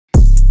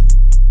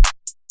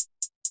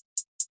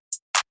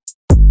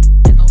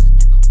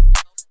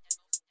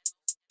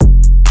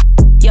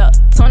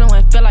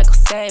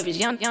savage.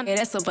 Young, yeah,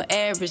 that's super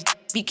average.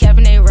 Be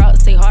Kevin A. route,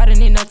 say harder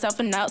than no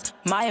toughen out.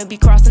 Maya be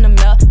crossing the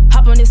melt.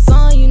 Hop on this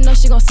song, you know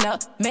she gon'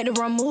 snap. Make the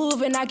wrong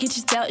move and I get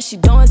you stealth. She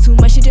doing too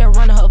much, she just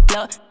running her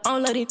belt. I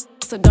don't love these,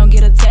 so don't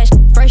get attached.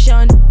 Fresh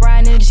young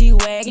riding in the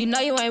G-Wag. You know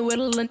you ain't with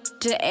a little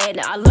just add.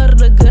 I love to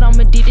look good, I'm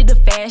addicted to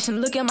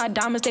fashion. Look at my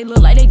diamonds, they look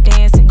like they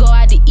dancing. Go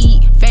out to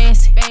eat,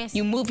 fancy.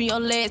 You moving your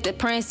legs, they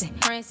prancing.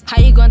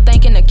 How you gon'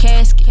 think in a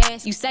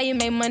casket? You say you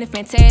make money,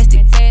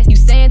 fantastic. You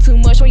saying too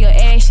much for your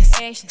actions.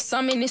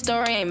 Some in this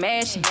story ain't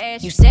matching.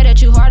 You said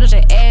that you harder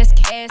to ask.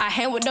 I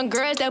hang with them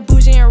girls that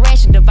bougie and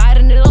ratchet.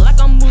 Dividing it up like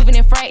I'm moving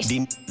in fractions.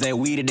 These ain't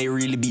weed, they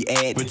really be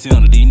acting.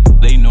 Pretend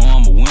they know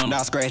I'm a winner.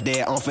 Now scratch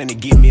that, I'm finna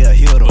give me a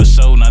hitter. For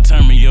sure, now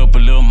turn me up a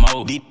little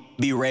more. These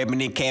be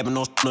rapping and capping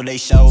on they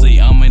show. See,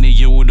 I'm in the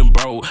year with them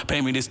bro.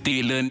 Pay me to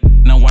steal it,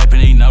 and I'm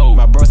wiping they nose.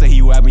 My bro said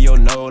he wiping your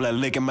nose. Like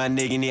look at my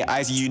nigga in the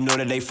ice, you know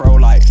that they fro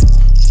like.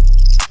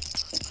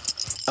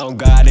 Oh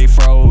God, they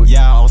froze.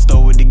 Yeah, I'm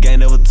stole with the gang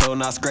never told.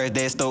 Now scratch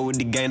that, stole with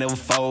the gang never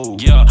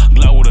fold. Yeah,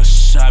 glow with a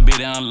shot, be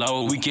down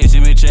low. We catch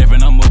him in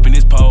traffic, I'm up in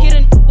this pole. Hit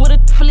a with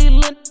a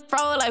little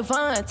fro like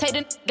Vaughn. Take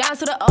the down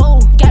to the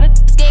O. Got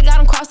it scared, got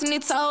him crossing their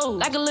toes.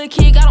 Like a little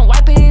kid, got him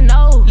wiping his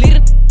nose. Lead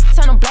it,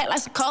 turn them black like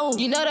some cold.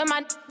 You know that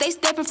they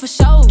stepping for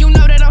show. You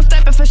know that I'm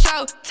stepping for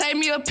show. Take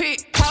me a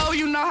pic, pole,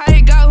 you know how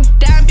it go.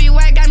 Down be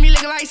white, got me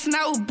looking like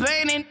snow.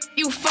 Burning,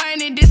 you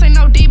funny, this ain't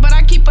no D, but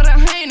I keep it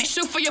 100.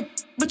 Shoot for your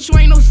but you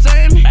ain't no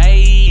son.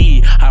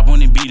 Ayy, hop on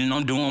the beat and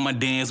I'm doing my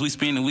dance. We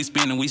spinning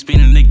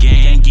the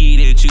game. Can't get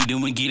at you,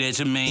 then we get at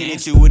your man. Hit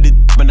at you with the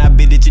but I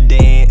bet that you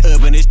dance.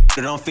 Up in this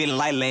shit, I'm feeling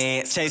like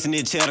Lance. Chasing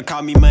this cheddar,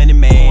 call me money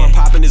man. I'm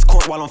popping this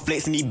court while I'm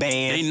flexing these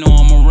bands. They know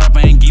I'm a rapper,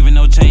 ain't giving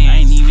no chance. I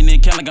ain't even in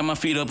Cali, got my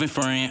feet up in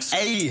France.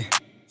 Ayy,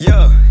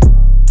 yeah.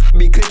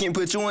 Be cooking,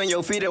 put you in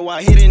your feet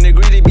while hitting the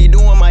gritty. Be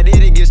doing my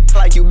ditty, get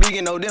like you big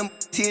and know them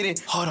hitting.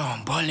 Hold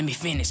on, boy, let me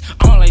finish.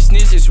 I don't like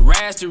snitches,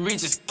 rise to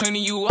riches.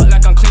 Cleaning you up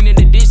like I'm cleaning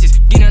the dishes.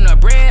 Getting the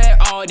bread,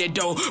 all that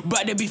dough.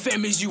 But to be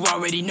famous, you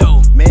already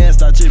know. Man,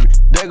 stop tripping.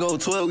 There go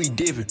 12, we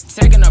dipping.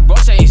 Second a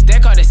brooch, ain't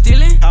stack all that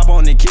stealing. Hop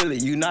on and kill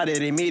it, you not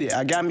that admit it.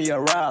 I got me a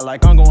ride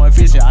like I'm going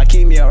fishing. I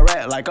keep me a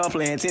rat like I'm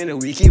playing tennis.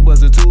 We keep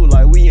us a tool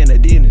like we in the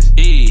dentist.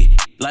 Yeah,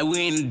 like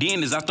we in the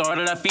dentist. I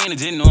started, I finished,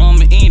 didn't know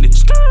I'ma end it.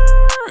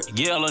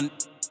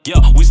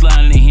 Yeah, we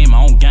sliding in him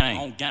on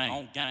gang.